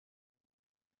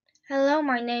Hello,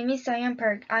 my name is Sayan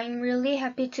Park. I'm really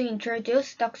happy to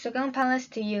introduce 덕수궁 Palace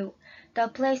to you. The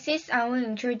places I will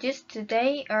introduce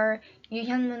today are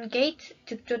유현문 Gate,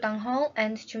 득조당 Hall,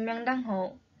 and 중명당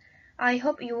Hall. I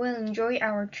hope you will enjoy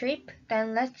our trip.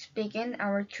 Then let's begin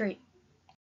our trip.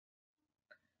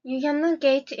 유현문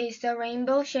Gate is a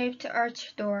rainbow-shaped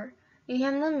arch door.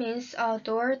 유현문 means a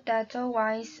door that a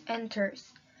wise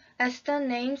enters. As the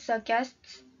name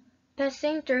suggests,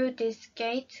 passing through this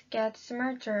gate gets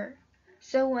smarter.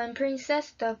 So when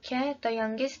Princess Deoksugung, the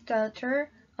youngest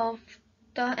daughter of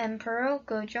the Emperor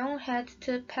Gojong, had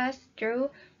to pass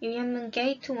through Yuhyunmun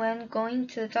Gate when going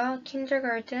to the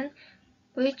kindergarten,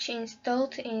 which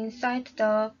installed inside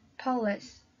the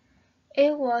palace,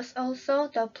 it was also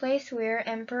the place where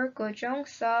Emperor Gojong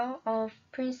saw of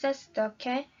Princess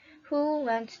Deoksugung, who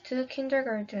went to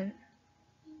kindergarten.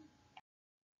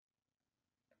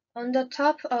 On the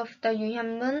top of the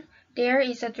Yuhyunmun, there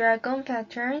is a dragon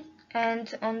pattern,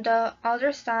 and on the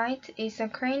other side is a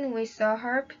crane with a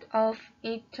harp of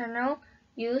eternal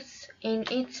youth in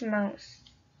its mouth.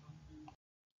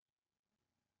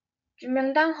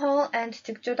 중명당 Hall and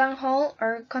득조당 Hall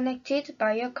are connected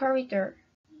by a corridor.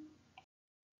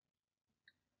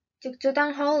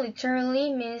 득조당 Hall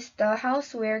literally means the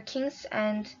house where kings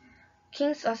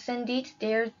ascended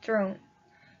their throne.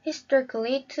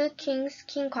 Historically, two kings,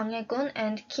 King Gwanghaegun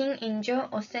and King Injo,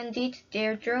 ascended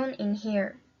their throne in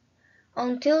here.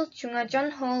 Until Junghajeon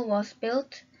Hall was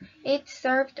built, it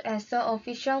served as the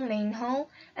official main hall,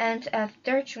 and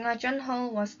after Junghajeon Hall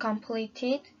was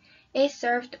completed, it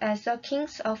served as a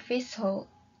king's office hall.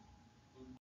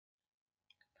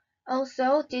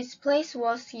 Also, this place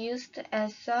was used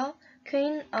as a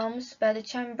Queen-Am's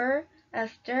bedchamber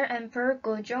after Emperor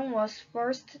Gojong was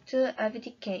forced to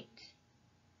abdicate.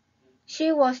 She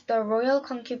was the royal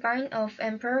concubine of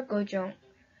Emperor Gojong.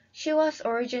 She was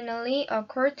originally a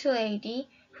court lady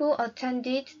who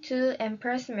attended to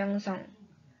Empress Myeongseong.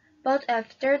 But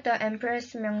after the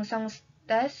Empress Myeongseong's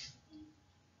death,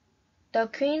 the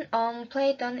Queen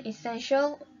played an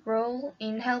essential role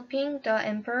in helping the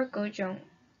Emperor Gojong.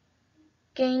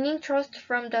 Gaining trust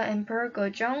from the Emperor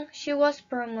Gojong, she was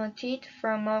promoted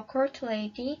from a court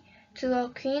lady to a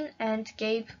queen and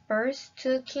gave birth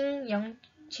to King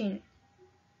Yeongchin.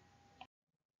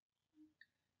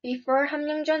 Before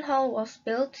Hamyeongjeon Hall was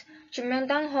built,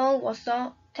 중명당 Hall was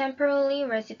a temporary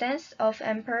residence of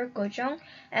Emperor Gojong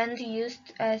and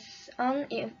used as an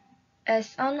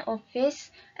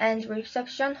office and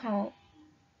reception hall.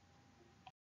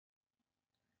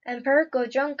 Emperor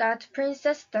Gojong got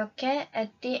Princess Deoksugung at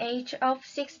the age of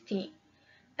 60.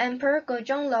 Emperor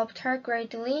Gojong loved her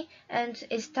greatly and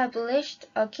established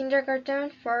a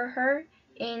kindergarten for her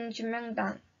in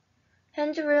Jumyeongdang.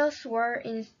 Handrails were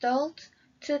installed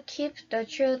to keep the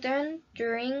children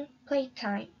during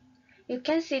playtime. You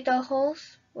can see the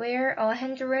holes where a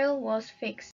handrail was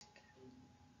fixed.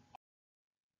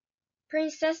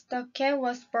 Princess Deoksugung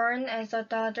was born as a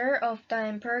daughter of the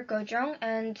Emperor Gojong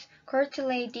and court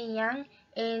lady Yang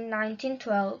in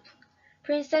 1912.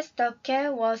 Princess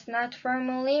Deoksugung was not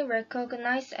formally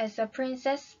recognized as a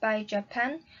princess by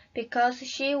Japan because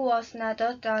she was not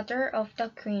a daughter of the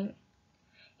queen.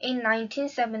 In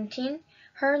 1917,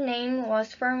 her name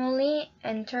was formally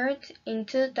entered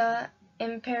into the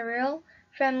imperial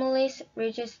family's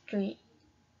registry.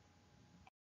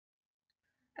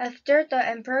 After the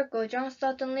Emperor Gojong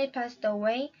suddenly passed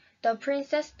away, the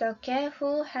Princess Deoksugung,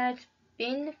 who had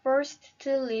been forced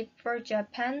to leave for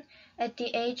Japan at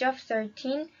the age of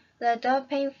 13, led a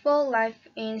painful life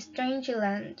in strange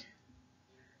land.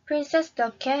 Princess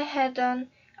Deoksugung had an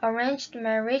arranged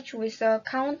marriage with a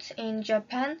count in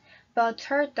Japan, but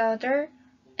her daughter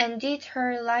ended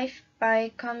her life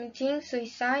by committing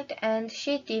suicide and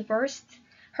she divorced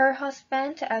her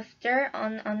husband after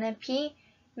an unhappy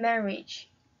marriage.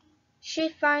 She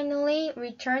finally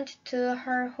returned to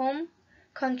her home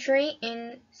country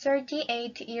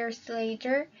 38 years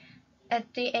later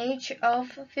at the age of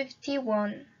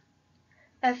 51.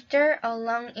 After a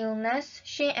long illness,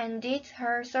 she ended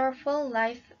her sorrowful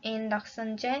life in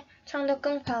Naksanje,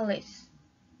 Gyeongbokgung Palace.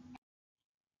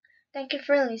 Thank you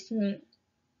for listening.